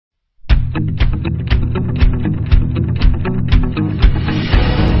Hey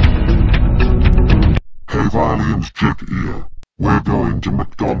Violy and Jig here. We're going to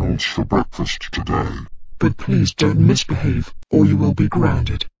McDonald's for breakfast today. But please don't misbehave, or you will be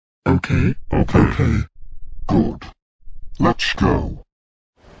grounded. Okay? Okay. Good. Let's go.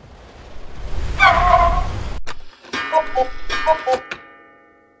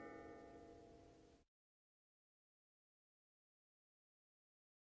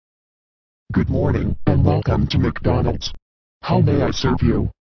 Good morning, and welcome to McDonald's. How may I serve you?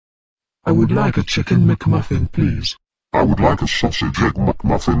 I would like a chicken McMuffin, please. I would like a sausage egg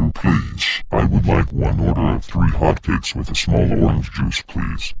McMuffin, please. I would like one order of 3 hotcakes with a small orange juice,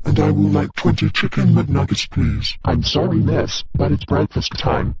 please. And I will like 20 chicken McNuggets, please. I'm sorry, miss, but it's breakfast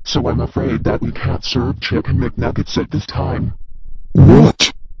time, so I'm afraid that we can't serve chicken McNuggets at this time.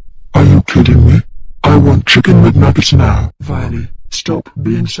 What? Are you kidding me? I want chicken McNuggets now. Violy, stop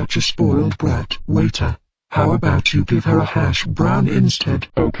being such a spoiled brat. Waiter, how about you give her a hash brown instead?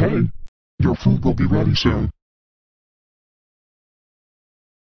 Okay. Your food will be ready soon.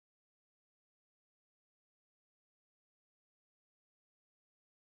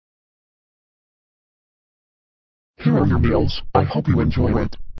 Here are your meals. I hope you enjoy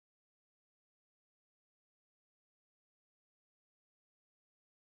it.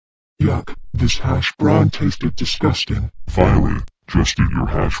 Yuck, this hash brown tasted disgusting. Violy, just eat your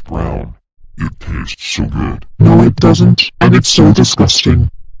hash brown. It tastes so good. No it doesn't, and it's so disgusting.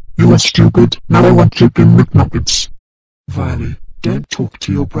 You are stupid, now I want chicken McNuggets. Violy, don't talk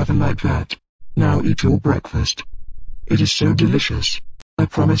to your brother like that. Now eat your breakfast. It is so delicious. I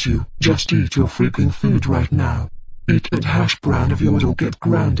promise you, just eat your freaking food right now. Eat that hash brown of yours or get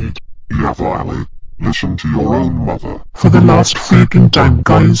grounded. Yeah, Violy. Listen to your own mother. For the last freaking time,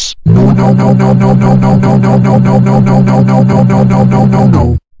 guys. No.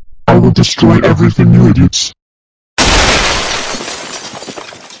 I will destroy everything, you idiots.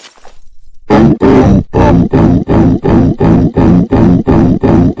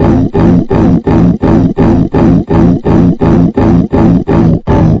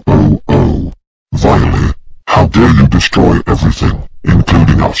 Violy, how dare you destroy everything,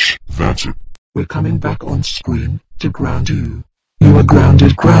 including us. That's it. We're coming back on screen to ground you. You are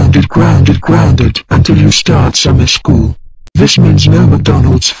grounded until you start summer school. This means no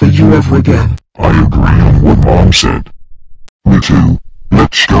McDonald's for you ever again. I agree on what Mom said. Me too.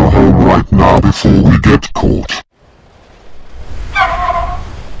 Let's go home right now before we get caught.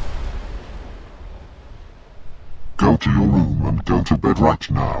 Go to your room and go to bed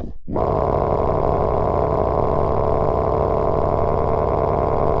right now.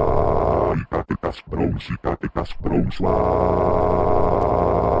 Bros.